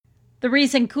The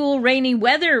recent cool, rainy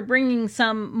weather bringing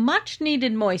some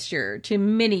much-needed moisture to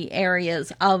many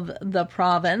areas of the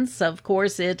province. Of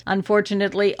course, it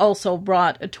unfortunately also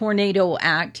brought tornado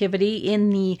activity in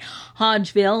the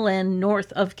Hodgeville and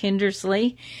north of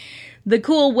Kindersley. The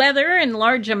cool weather and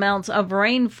large amounts of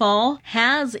rainfall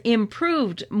has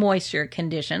improved moisture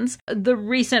conditions. The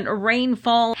recent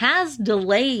rainfall has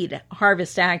delayed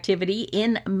harvest activity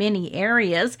in many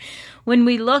areas. When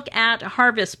we look at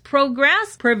harvest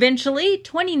progress, provincially,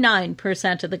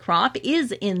 29% of the crop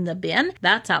is in the bin.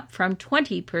 That's up from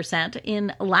 20%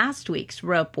 in last week's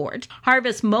report.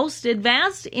 Harvest most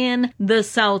advanced in the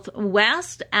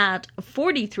southwest at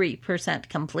 43%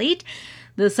 complete.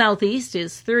 The southeast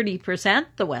is 30%,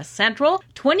 the west central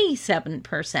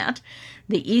 27%,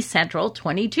 the east central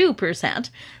 22%,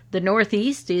 the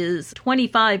northeast is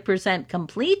 25%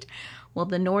 complete, while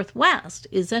the northwest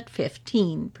is at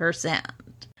 15%.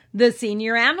 The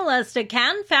senior analyst at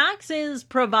Canfax is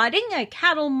providing a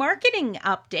cattle marketing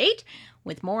update.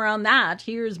 With more on that,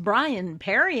 here's Brian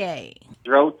Perrier.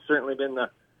 Drought's certainly been the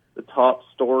top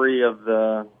story of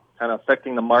the kind of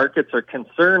affecting the markets or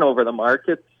concern over the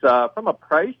markets. From a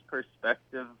price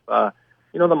perspective, the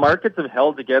markets have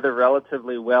held together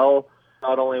relatively well.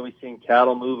 Not only are we seeing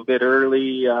cattle move a bit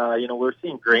early, we're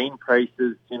seeing grain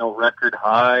prices, record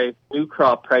high. New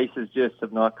crop prices just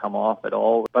have not come off at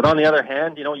all. But on the other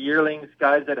hand, yearlings,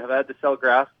 guys that have had to sell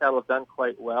grass cattle have done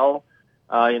quite well.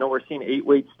 We're seeing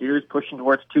 8-weight steers pushing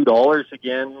towards $2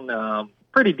 again.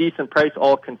 Pretty decent price,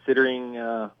 all considering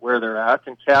where they're at.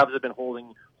 And calves have been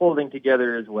holding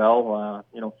together as well.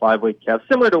 5-weight calves,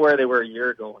 similar to where they were a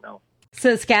year ago now.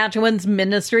 Saskatchewan's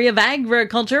Ministry of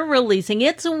Agriculture releasing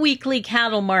its weekly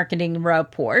cattle marketing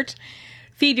report.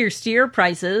 Feeder steer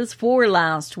prices for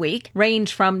last week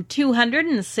range from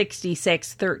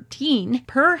 $266.13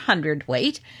 per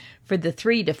hundredweight for the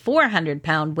 3 to 400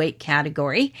 pound weight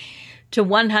category to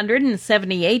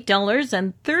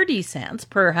 $178.30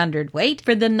 per hundredweight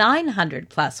for the 900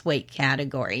 plus weight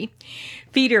category.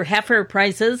 Feeder heifer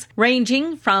prices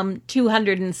ranging from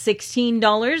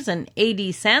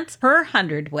 $216.80 per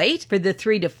hundredweight for the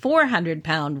 3 to 400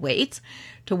 pound weights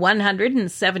to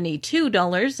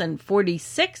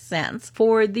 $172.46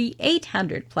 for the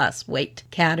 800 plus weight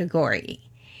category.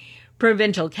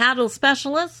 Provincial cattle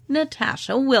specialist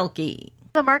Natasha Wilkie.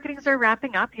 The marketings are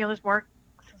ramping up. There's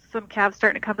some calves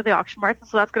starting to come to the auction market,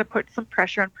 so that's going to put some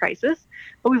pressure on prices.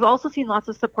 But we've also seen lots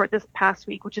of support this past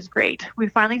week, which is great. We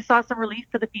finally saw some relief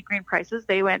for the feed grain prices.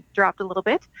 They dropped a little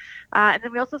bit. And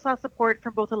then we also saw support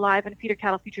from both the live and feeder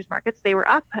cattle futures markets. They were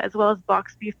up, as well as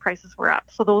box beef prices were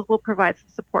up. So those will provide some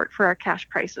support for our cash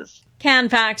prices.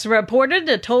 Canfax reported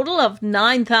a total of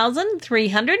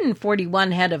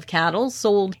 9,341 head of cattle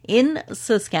sold in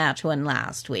Saskatchewan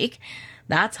last week.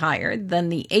 That's higher than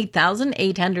the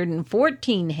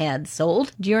 8,814 head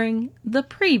sold during the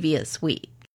previous week.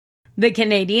 The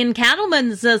Canadian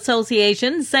Cattlemen's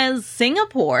Association says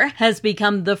Singapore has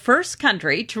become the first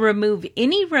country to remove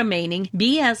any remaining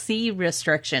BSE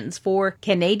restrictions for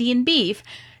Canadian beef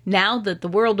now that the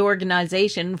World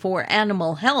Organization for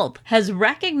Animal Health has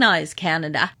recognized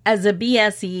Canada as a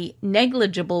BSE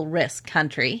negligible risk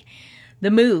country. The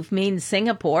move means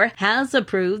Singapore has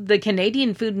approved the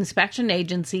Canadian Food Inspection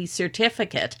Agency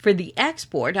certificate for the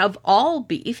export of all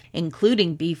beef,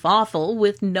 including beef offal,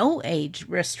 with no age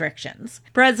restrictions.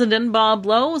 President Bob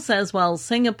Lowe says while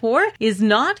Singapore is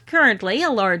not currently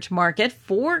a large market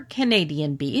for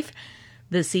Canadian beef,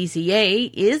 the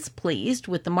CCA is pleased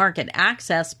with the market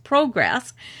access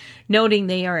progress, noting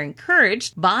they are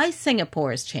encouraged by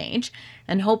Singapore's change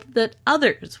and hope that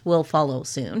others will follow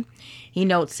soon. He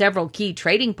notes several key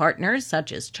trading partners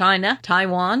such as China,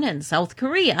 Taiwan, and South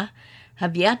Korea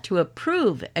have yet to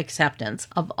approve acceptance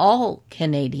of all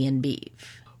Canadian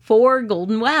beef. For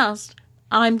Golden West,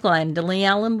 I'm Glendalee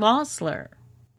Allen Vossler.